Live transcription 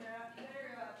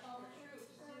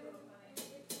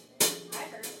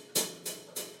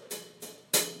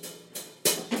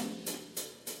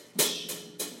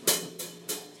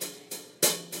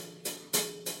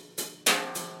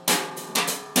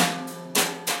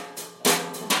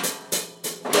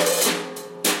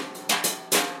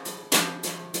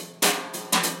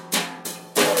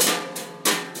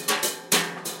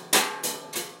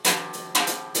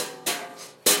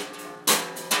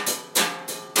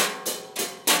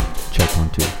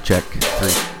2. Check. 3,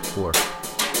 4.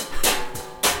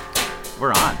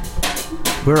 We're on.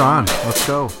 We're on. Let's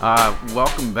go.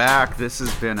 Welcome back. This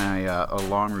has been a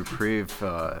long reprieve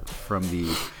from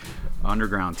the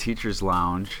Underground Teachers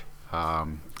Lounge.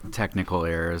 Technical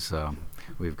errors.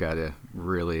 We've got to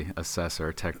really assess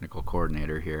our technical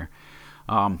coordinator here.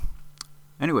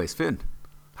 Anyways, Finn.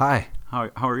 Hi. How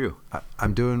are you?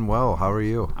 I'm doing well. How are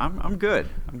you? I'm good.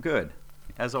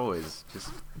 As always, just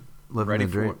living ready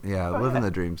the dream. for it. Living the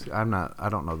dreams. I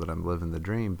don't know that I'm living the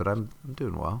dream, but I'm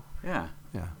doing well. Yeah.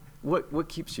 Yeah. What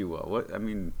keeps you well?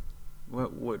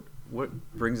 What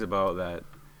brings about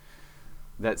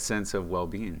that sense of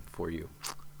well-being for you?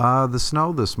 The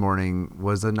snow this morning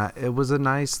was a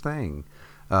nice thing.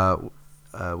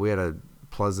 We had a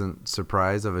pleasant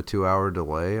surprise of a 2-hour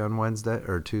delay on Wednesday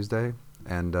or Tuesday,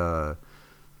 and I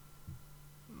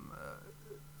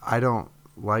don't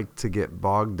like to get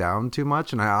bogged down too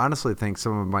much, and I honestly think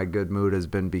some of my good mood has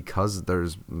been because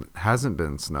hasn't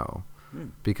been snow,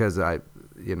 because it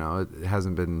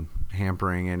hasn't been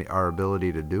hampering our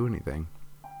ability to do anything.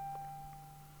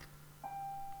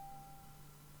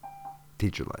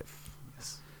 Teacher life.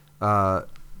 Yes.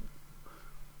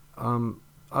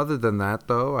 Other than that,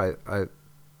 though, I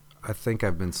think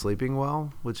I've been sleeping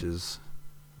well, which is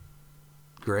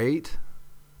great.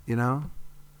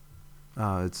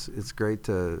 It's great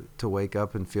to wake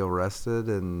up and feel rested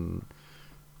and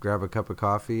grab a cup of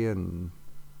coffee, and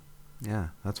yeah,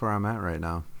 that's where I'm at right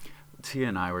now. Tia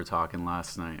and I were talking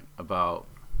last night about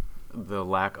the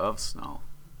lack of snow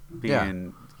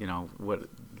being,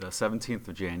 the 17th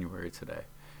of January today.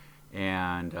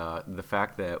 And the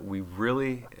fact that we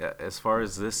really, as far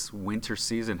as this winter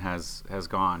season has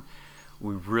gone,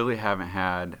 we really haven't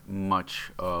had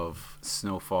much of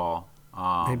snowfall.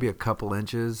 Maybe a couple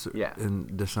inches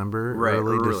in December, right,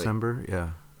 early December,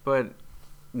 yeah. But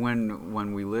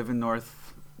when we live in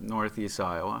northeast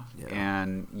Iowa,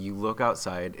 and you look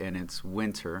outside and it's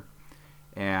winter,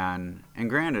 and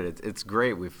granted, it's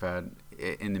great.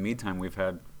 In the meantime, we've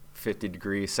had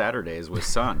 50-degree Saturdays with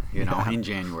sun, in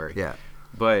January. Yeah.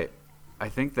 But I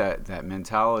think that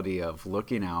mentality of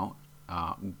looking out,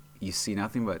 you see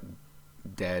nothing but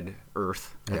dead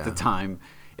earth at the time.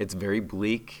 It's very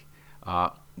bleak.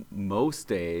 Most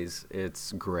days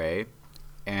it's gray,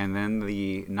 and then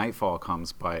the nightfall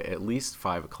comes by at least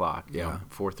 5 o'clock,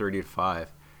 4:30 to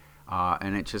 5,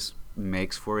 and it just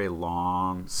makes for a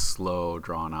long, slow,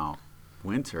 drawn-out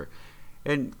winter.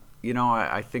 And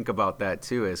I think about that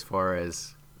too, as far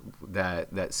as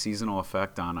that seasonal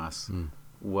effect on us,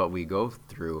 what we go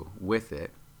through with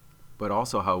it, but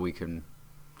also how we can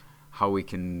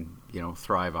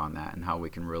thrive on that, and how we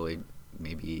can really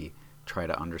maybe try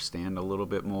to understand a little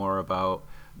bit more about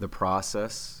the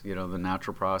process, the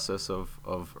natural process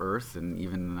of Earth, and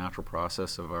even the natural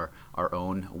process of our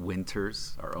own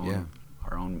winters, our own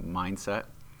mindset.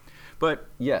 But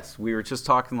yes, we were just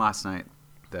talking last night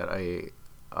that a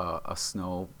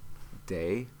snow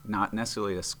day, not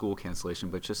necessarily a school cancellation,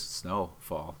 but just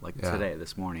snowfall, today,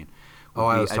 this morning.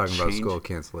 I was talking about school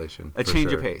cancellation. A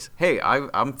change of pace. Hey,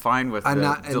 I'm fine with the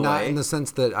delay. And not in the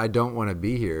sense that I don't want to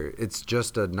be here. It's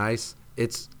just a nice.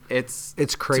 It's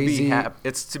crazy.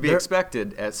 It's to be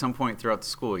expected at some point throughout the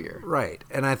school year. Right,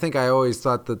 and I think I always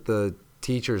thought that the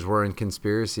teachers were in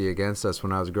conspiracy against us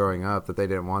when I was growing up, that they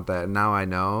didn't want that, and now I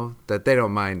know that they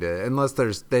don't mind it unless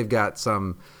they've got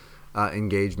some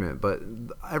engagement. But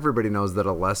everybody knows that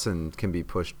a lesson can be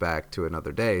pushed back to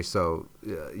another day. So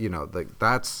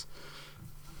that's.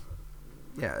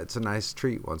 Yeah, it's a nice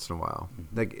treat once in a while.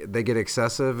 They get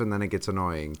excessive, and then it gets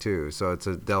annoying too. So it's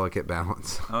a delicate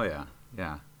balance. Oh yeah.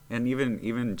 And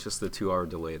even just the 2-hour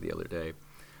delay the other day,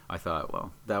 I thought,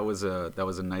 well, that was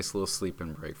a nice little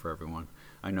sleep-in break for everyone.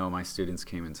 I know my students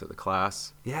came into the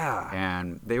class. Yeah.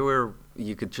 And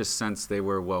you could just sense they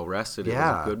were well rested. Yeah.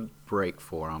 It was a good break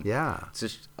for them. Yeah. It's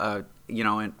just and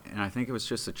I think it was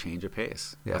just a change of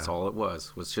pace. Yeah. That's all it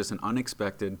was just an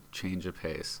unexpected change of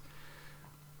pace.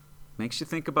 Makes you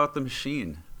think about the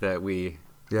machine that we're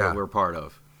part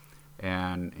of,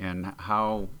 and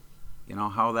how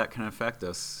that can affect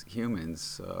us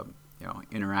humans,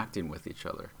 interacting with each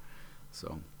other.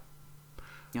 So,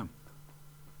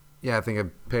 yeah, I think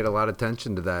I've paid a lot of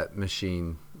attention to that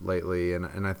machine lately,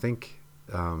 and I think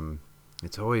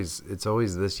it's always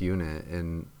this unit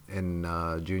in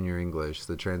junior English,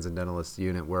 the Transcendentalist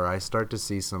unit, where I start to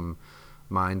see some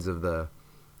minds of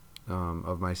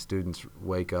my students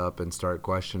wake up and start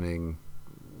questioning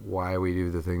why we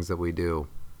do the things that we do,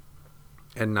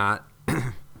 and not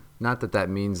that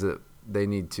means that they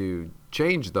need to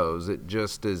change those. It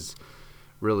just is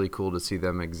really cool to see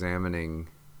them examining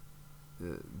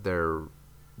their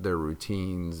their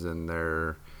routines and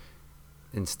their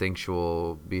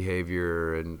instinctual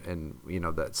behavior and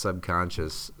that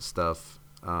subconscious stuff.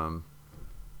 And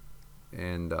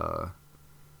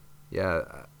yeah,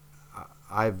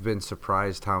 I've been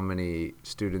surprised how many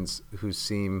students who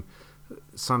seem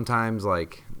sometimes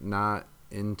like not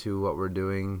into what we're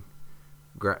doing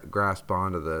grasp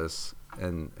onto this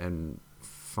and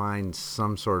find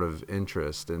some sort of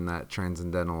interest in that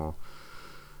transcendental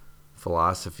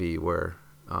philosophy where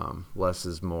less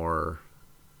is more,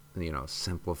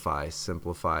 simplify,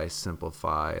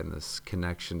 and this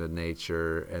connection to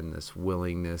nature and this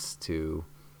willingness to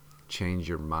change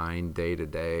your mind day to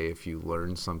day if you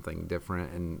learn something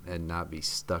different and not be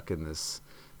stuck in this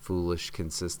foolish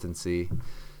consistency.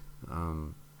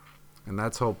 And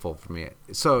that's hopeful for me.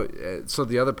 So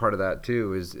the other part of that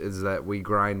too is that we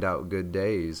grind out good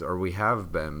days, or we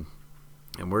have been,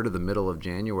 and we're to the middle of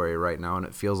January right now, and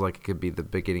it feels like it could be the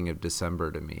beginning of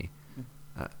December to me.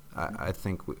 I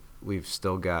think we've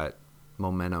still got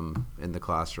momentum in the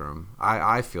classroom.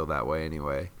 I feel that way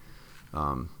anyway.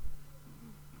 Yeah.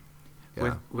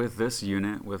 With this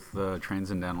unit, with the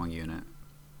transcendental unit,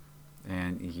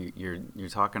 and you're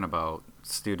talking about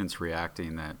students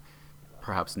reacting that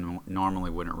perhaps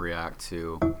normally wouldn't react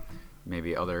to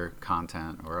maybe other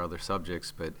content or other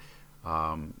subjects, but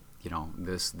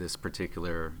this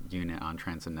particular unit on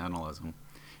transcendentalism,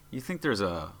 you think there's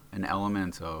an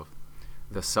element of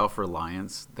the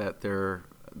self-reliance that they're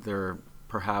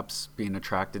perhaps being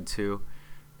attracted to?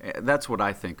 That's what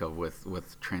I think of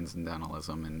with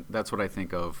transcendentalism, and that's what I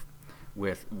think of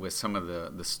with some of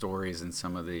the stories and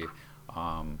some of the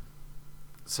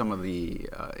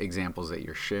examples that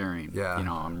you're sharing. Yeah.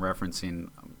 I'm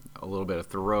referencing a little bit of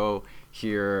Thoreau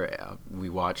here. We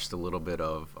watched a little bit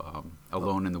of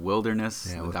Alone in the Wilderness,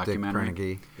 the with documentary.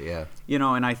 Dick Carnegie.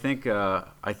 And I think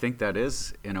that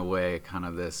is in a way kind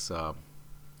of this.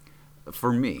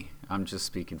 For me, I'm just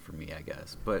speaking for me, I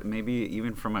guess. But maybe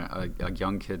even from a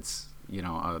young kid's,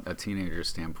 a teenager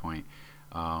standpoint,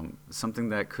 something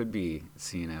that could be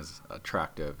seen as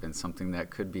attractive and something that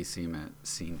could be seen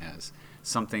as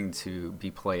something to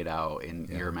be played out in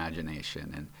your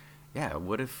imagination. And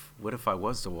what if I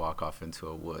was to walk off into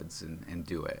a woods and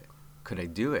do it? Could I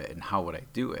do it, and how would I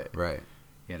do it? Right.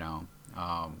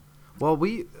 Well,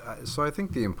 so I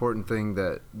think the important thing,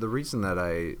 that the reason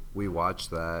that we watch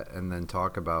that and then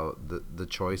talk about the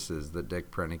choices that Dick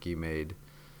Carnegie made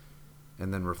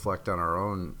and then reflect on our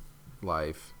own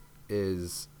life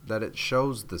is that it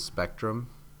shows the spectrum,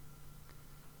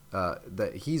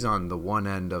 that he's on the one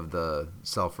end of the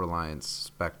self-reliance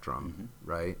spectrum,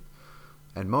 right?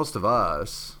 And most of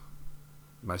us,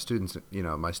 my students,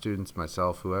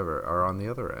 myself, whoever, are on the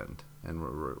other end, and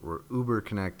we're uber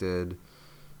connected.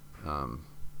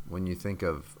 When you think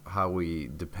of how we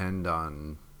depend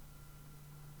on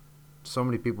so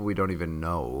many people we don't even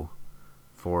know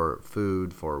for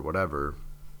food, for whatever.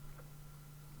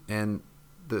 And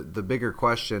the bigger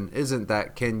question isn't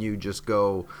that, can you just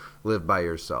go live by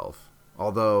yourself?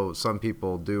 Although some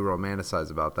people do romanticize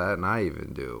about that, and I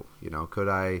even do.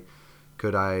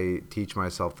 Could I teach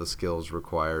myself the skills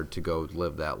required to go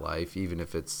live that life, even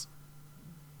if it's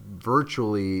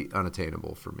virtually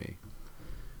unattainable for me?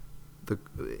 The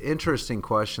interesting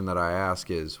question that I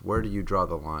ask is, where do you draw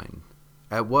the line?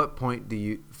 At what point do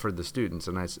you, for the students,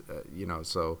 and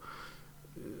so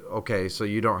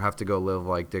you don't have to go live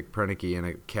like Dick Carnegie in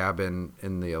a cabin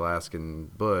in the Alaskan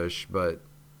bush, but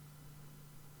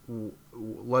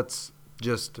let's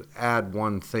just add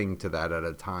one thing to that at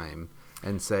a time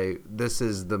and say, this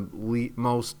is the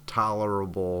most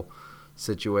tolerable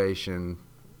situation,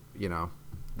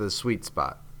 the sweet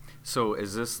spot. So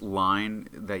is this line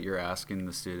that you're asking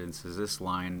the students, is this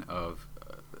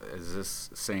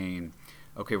saying,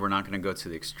 okay, we're not going to go to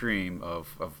the extreme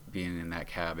of being in that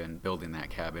cabin, building that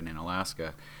cabin in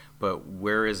Alaska, but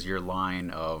where is your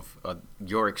line of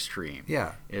your extreme?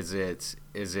 Yeah. Is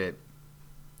it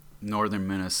northern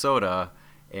Minnesota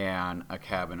and a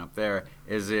cabin up there?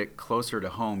 Is it closer to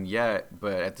home yet,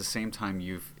 but at the same time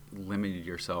you've limited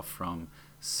yourself from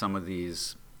some of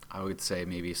these, I would say,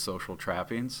 maybe social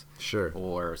trappings, sure,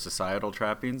 or societal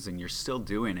trappings, and you're still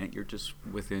doing it. You're just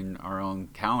within our own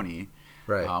county,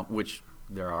 right? Which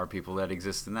there are people that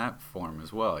exist in that form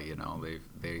as well.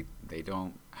 They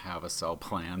don't have a cell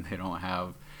plan, they don't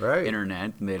have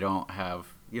internet, and they don't have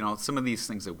some of these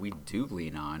things that we do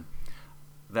lean on.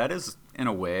 That is, in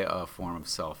a way, a form of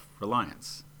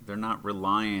self-reliance. They're not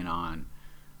relying on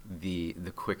the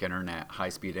quick internet,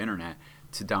 high-speed internet,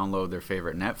 to download their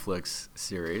favorite Netflix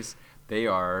series. They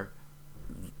are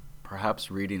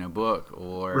perhaps reading a book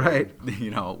or Right.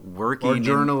 working or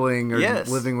journaling or yes,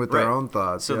 living with right. their own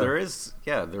thoughts. So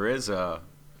yeah. there is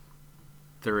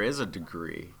a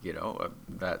degree,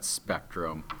 that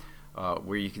spectrum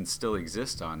where you can still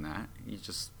exist on that. You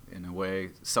just, in a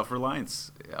way,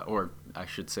 self-reliance, or I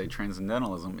should say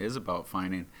transcendentalism, is about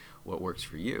finding what works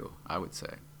for you, I would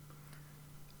say.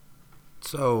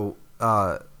 So,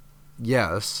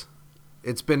 yes,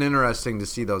 it's been interesting to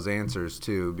see those answers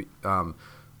too.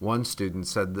 One student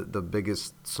said that the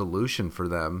biggest solution for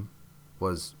them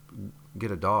was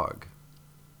get a dog.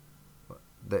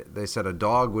 They said a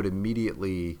dog would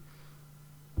immediately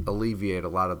alleviate a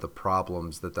lot of the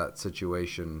problems that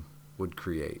situation would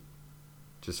create,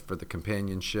 just for the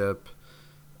companionship,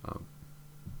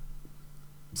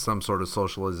 some sort of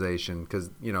socialization,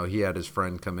 because he had his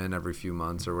friend come in every few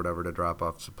months or whatever to drop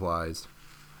off supplies,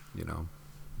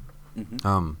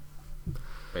 Mm-hmm.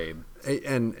 Babe.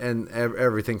 And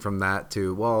everything from that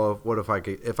to, well, what if I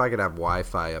could have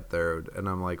Wi-Fi up there? And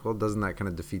I'm like, well, doesn't that kind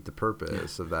of defeat the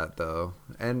purpose of that though?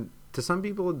 And to some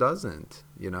people it doesn't.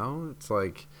 It's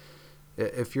like,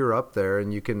 if you're up there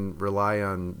and you can rely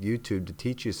on YouTube to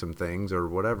teach you some things or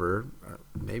whatever,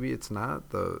 maybe it's not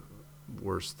the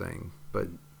worst thing, but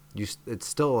it's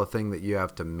still a thing that you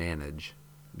have to manage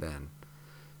then.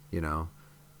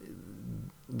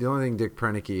 The only thing Dick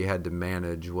Proenneke had to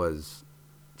manage was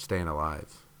staying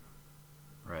alive.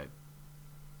 Right.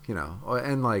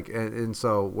 And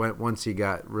so once he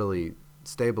got really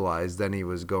stabilized, then he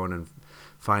was going and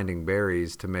finding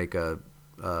berries to make a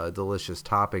delicious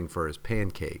topping for his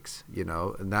pancakes,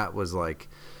 and that was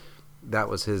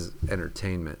his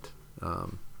entertainment. A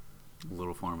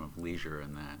little form of leisure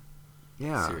in that.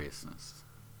 Yeah. Seriousness.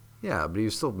 Yeah, but he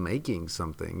was still making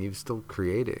something. He was still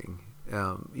creating,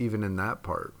 even in that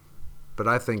part. But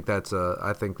I think that's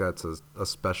a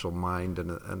special mind,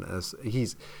 and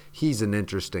he's an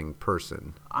interesting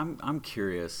person. I'm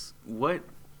curious, what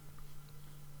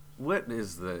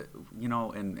is the,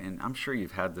 and I'm sure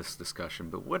you've had this discussion,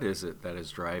 but what is it that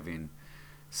is driving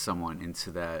someone into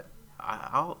that?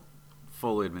 I'll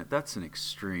fully admit that's an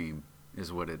extreme,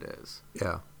 is what it is.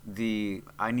 Yeah.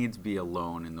 I need to be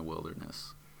alone in the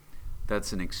wilderness.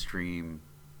 That's an extreme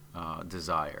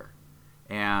desire,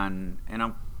 and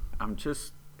I'm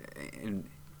just, and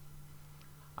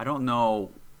I don't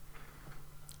know.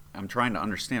 I'm trying to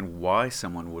understand why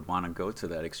someone would want to go to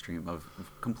that extreme of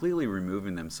completely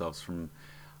removing themselves from,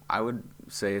 I would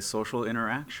say, a social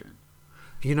interaction.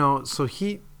 So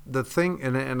the thing,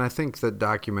 and I think that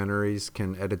documentaries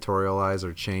can editorialize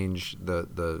or change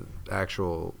the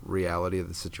actual reality of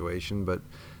the situation, but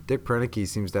Dick Proenneke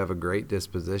seems to have a great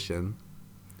disposition.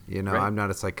 Right. I'm not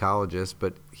a psychologist,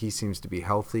 but he seems to be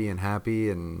healthy and happy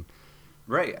and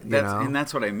right. And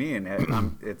that's what I mean.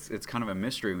 It's kind of a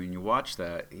mystery when you watch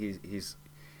that. He's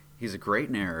a great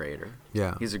narrator.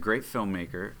 Yeah. He's a great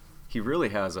filmmaker. He really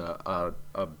has a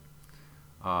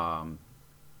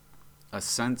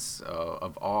sense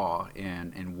of awe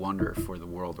and wonder for the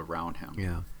world around him.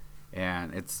 Yeah.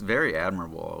 And it's very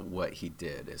admirable what he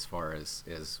did as far as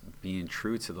being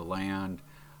true to the land,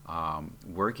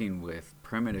 working with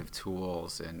primitive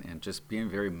tools, and just being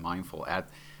very mindful at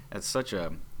such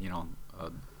a,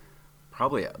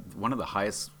 probably one of the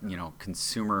highest,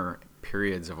 consumer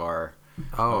periods of our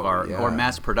or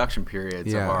mass production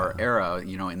periods of our era,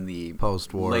 in the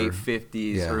post-war late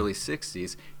 50s, early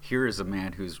 60s. Here is a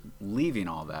man who's leaving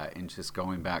all that and just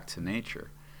going back to nature.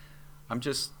 I'm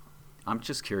just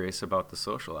curious about the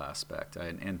social aspect,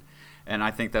 and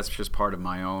I think that's just part of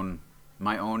my own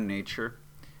nature.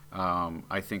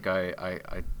 I think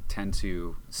I tend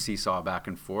to seesaw back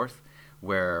and forth,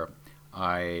 where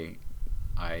I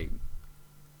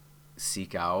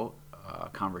seek out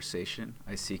conversation,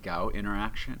 I seek out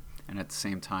interaction, and at the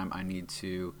same time I need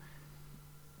to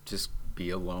just be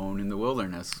alone in the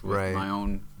wilderness with my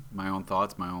own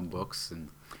thoughts, my own books. And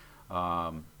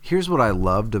here's what I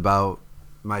loved about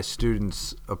my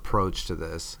students' approach to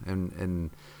this,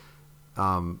 and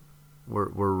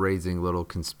we're raising little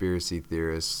conspiracy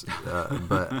theorists,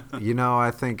 but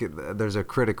I think there's a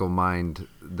critical mind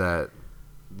that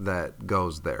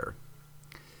goes there.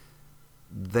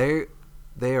 They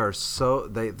are so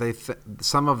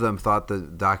some of them thought the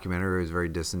documentary was very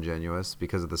disingenuous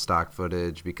because of the stock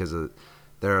footage, because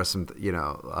there are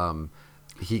some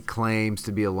he claims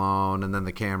to be alone, and then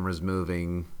the camera's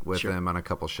moving with him on a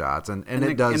couple shots, and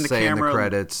it does say in the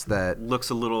credits that looks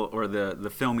a little, or the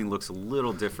filming looks a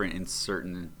little different in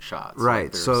certain shots.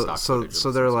 Right. Like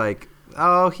so they're like,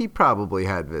 oh, he probably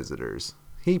had visitors.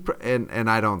 And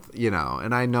I don't,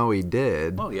 and I know he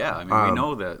did. Well, yeah. I mean, we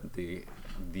know that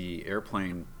the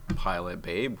airplane pilot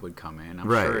Babe would come in. I'm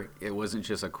Right. sure it wasn't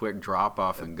just a quick drop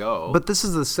off and go. But this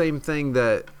is the same thing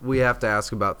that we have to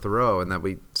ask about Thoreau, and that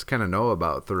we kind of know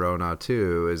about Thoreau now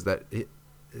too, is that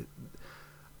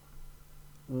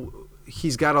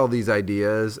he's got all these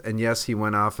ideas, and yes, he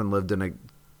went off and lived in a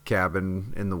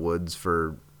cabin in the woods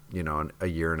for, a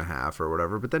year and a half or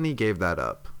whatever, but then he gave that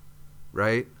up,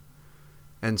 right?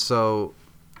 And so,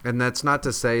 and that's not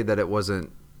to say that it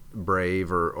wasn't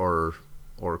brave or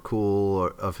cool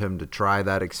of him to try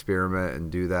that experiment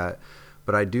and do that,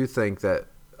 but I do think that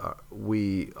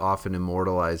we often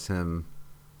immortalize him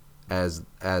as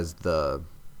the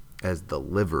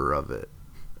liver of it,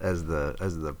 as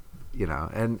the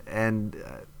and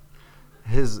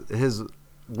his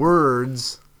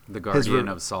words, the guardian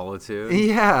of solitude.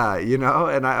 Yeah,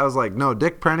 and I was like, no,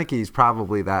 Dick Proennke's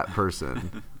probably that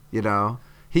person.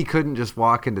 He couldn't just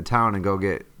walk into town and go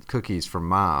get cookies from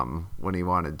Mom when he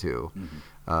wanted to.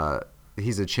 Mm-hmm.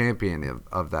 He's a champion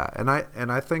of that, and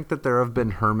I think that there have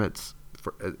been hermits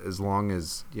for as long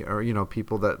as,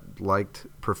 people that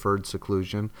preferred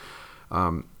seclusion.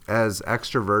 As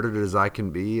extroverted as I can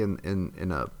be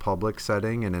in a public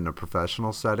setting and in a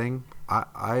professional setting,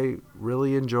 I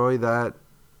really enjoy that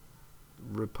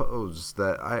repose.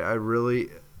 That I really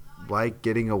like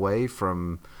getting away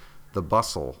from the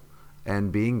bustle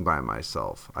and being by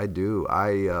myself. I do.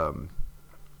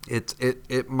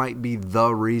 It might be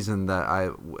the reason that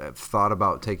I thought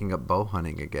about taking up bow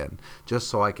hunting again, just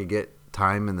so I could get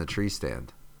time in the tree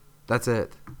stand. That's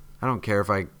it. I don't care if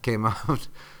I came out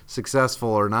successful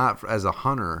or not as a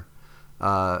hunter.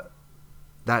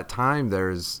 That time there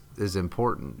is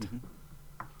important. Mm-hmm.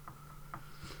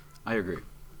 I agree.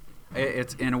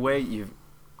 It's in a way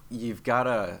you've got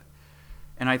to,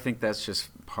 and I think that's just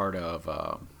part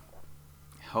of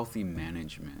healthy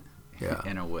management. Yeah.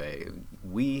 In a way,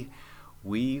 we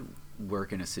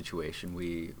work in a situation.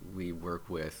 We work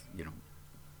with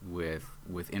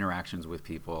with interactions with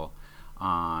people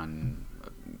on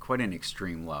quite an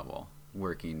extreme level,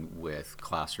 working with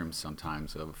classrooms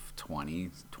sometimes of 20,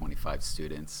 25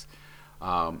 students.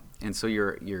 And so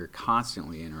you're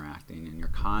constantly interacting, and you're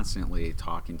constantly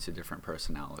talking to different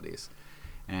personalities.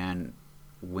 And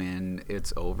when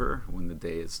it's over, when the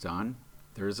day is done,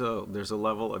 there's a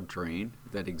level of drain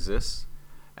that exists,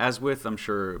 as with, I'm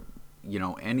sure,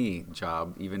 any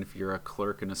job. Even if you're a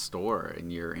clerk in a store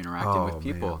and you're interacting with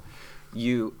people,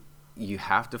 man, you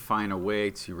have to find a way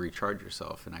to recharge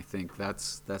yourself. And I think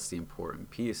that's the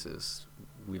important piece. Is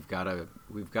we've got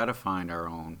to find our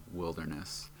own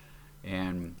wilderness,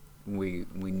 and we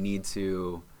need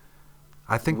to.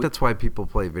 I think that's why people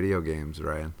play video games,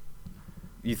 Ryan.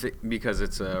 You think because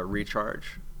it's a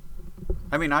recharge?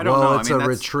 I mean, I don't know. Well, it's a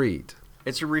retreat.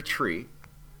 It's a retreat.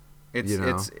 It's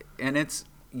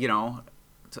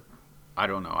I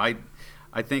don't know. I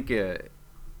think it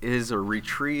is a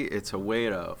retreat. It's a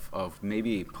way of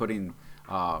maybe putting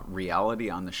reality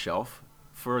on the shelf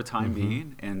for a time mm-hmm.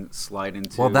 being and slide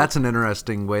into. Well, that's an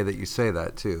interesting way that you say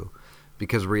that too,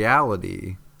 because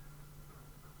reality.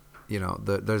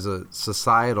 There's a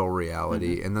societal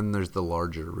reality, mm-hmm. and then there's the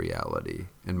larger reality,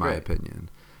 in my opinion.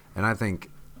 And I think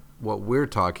what we're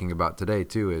talking about today,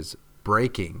 too, is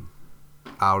breaking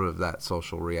out of that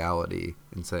social reality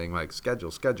and saying, like,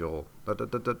 schedule, that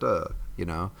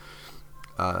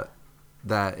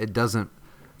it doesn't,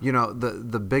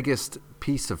 the biggest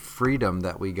piece of freedom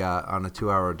that we got on a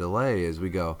 2-hour delay is we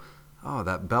go, oh,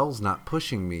 that bell's not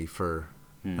pushing me for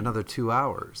another 2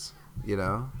 hours.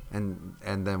 And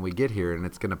then we get here and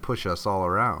it's going to push us all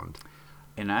around.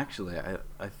 And actually,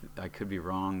 I could be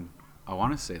wrong. I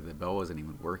want to say the bell wasn't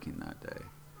even working that day,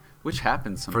 which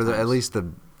happens sometimes. For at least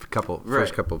the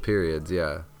first couple periods,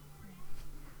 yeah.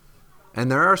 And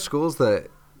there are schools that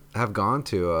have gone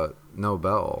to no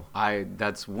bell.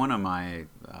 That's one of my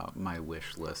my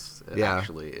wish lists.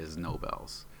 Actually, is no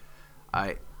bells.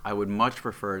 I would much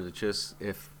prefer to just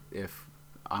if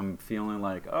I'm feeling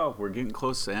like, oh, we're getting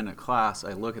close to end of class,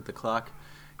 I look at the clock.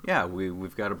 Yeah,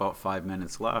 we've got about 5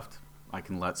 minutes left. I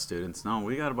can let students know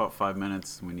we got about 5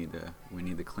 minutes. We need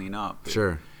to clean up.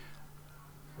 Sure.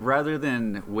 Rather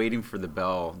than waiting for the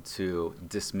bell to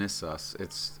dismiss us,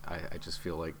 I just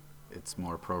feel like it's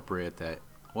more appropriate that,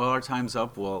 well, our time's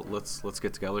up. Well, let's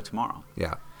get together tomorrow.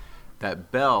 Yeah.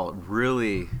 That bell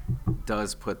really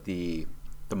does put the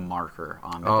marker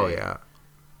on the day. Oh yeah.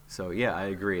 So yeah, I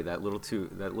agree. That little 2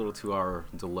 hour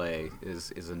delay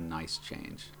is a nice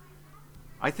change.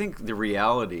 I think the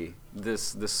reality,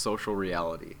 this social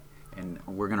reality, and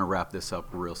we're gonna wrap this up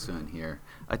real soon here.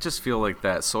 I just feel like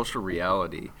that social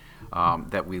reality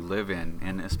that we live in,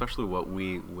 and especially what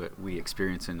we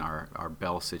experience in our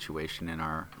bell situation, in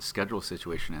our schedule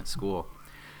situation at school,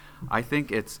 I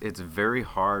think it's very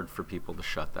hard for people to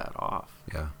shut that off.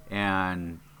 Yeah.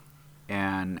 And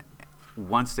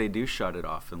once they do shut it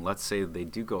off, and let's say they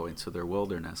do go into their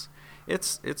wilderness,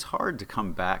 it's hard to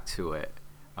come back to it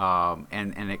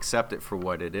and accept it for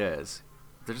what it is.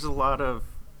 There could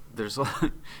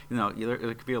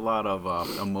be a lot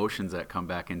of emotions that come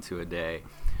back into a day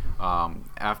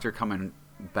after coming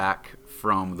back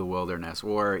from the wilderness,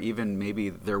 or even maybe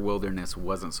their wilderness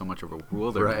wasn't so much of a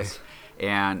wilderness,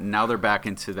 and now they're back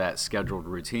into that scheduled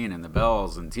routine and the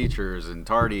bells and teachers and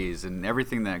tardies and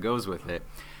everything that goes with it.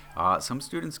 Some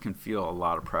students can feel a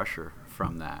lot of pressure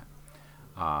from that.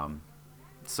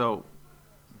 So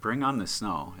bring on the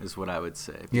snow is what I would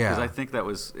say, because I think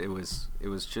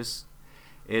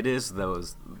it is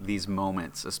these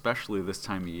moments, especially this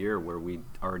time of year, where we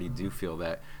already do feel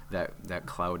that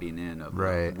clouding in of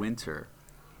the winter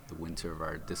of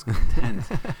our discontent,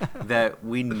 that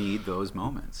we need those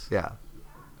moments. Yeah.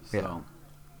 So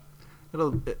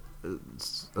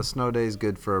a snow day is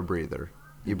good for a breather.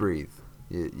 You breathe.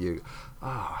 You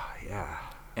yeah.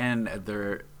 And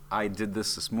I did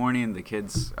this morning.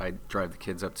 I drive the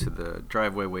kids up to the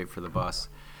driveway, wait for the bus,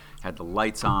 had the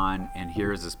lights on, and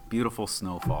here's this beautiful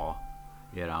snowfall,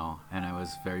 and I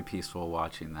was very peaceful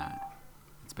watching that.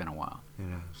 It's been a while. It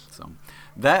is. So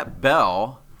that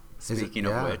bell, speaking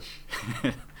of which,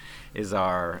 is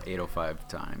our 8:05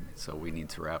 time. So we need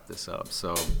to wrap this up.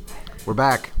 So we're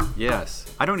back. Yes.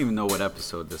 I don't even know what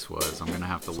episode this was. I'm going to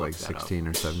have to look that up. 16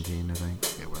 or 17, I think.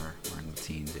 Okay, we're in the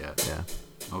teens yet.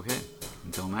 Yeah. Okay.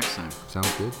 Until next time.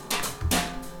 Sounds good.